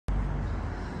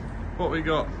What we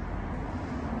got?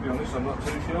 To be honest, I'm not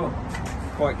too sure.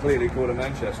 Quite clearly called a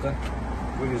Manchester.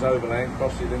 Wingers Overland,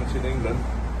 Crossley Limited, England.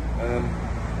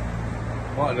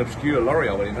 Quite an obscure lorry,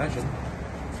 I would imagine.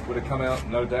 Would have come out,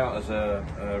 no doubt, as a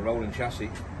rolling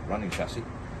chassis, running chassis,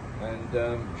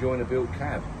 and joiner built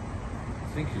cab. I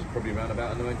think it's probably around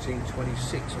about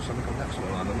 1926 or something like that sort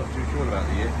of line. I'm not too sure about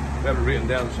the year. We have it written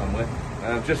down somewhere.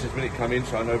 Just this minute come in,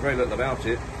 so I know very little about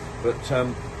it. But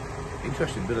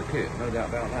interesting bit of kit, no doubt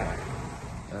about that.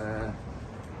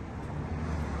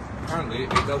 Apparently it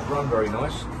does run very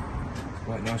nice.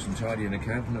 Quite nice and tidy in the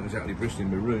cab. Not exactly bristling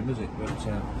maroon, is it? But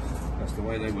that's the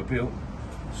way they were built.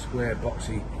 Square,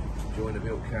 boxy, joiner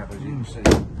built cab, as you can see.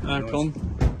 Aircon.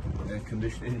 Air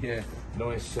conditioning, yeah.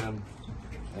 Nice.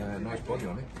 Nice body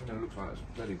on it. You know, looks like it's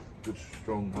a fairly good,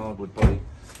 strong hardwood body.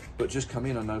 But just come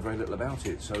in, I know very little about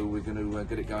it, so we're going to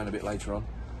get it going a bit later on.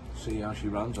 See how she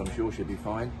runs. I'm sure she'll be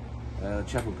fine.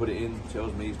 Chap who put it in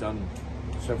tells me he's done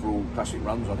several classic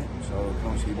runs on it, so I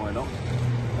can't see why not.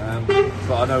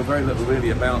 But I know very little really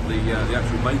about the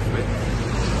actual make of it,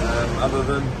 other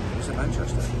than it's a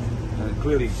Manchester.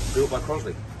 Clearly built by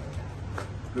Crossley.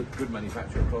 Good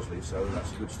manufacturer, Crossley, so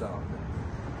that's a good start.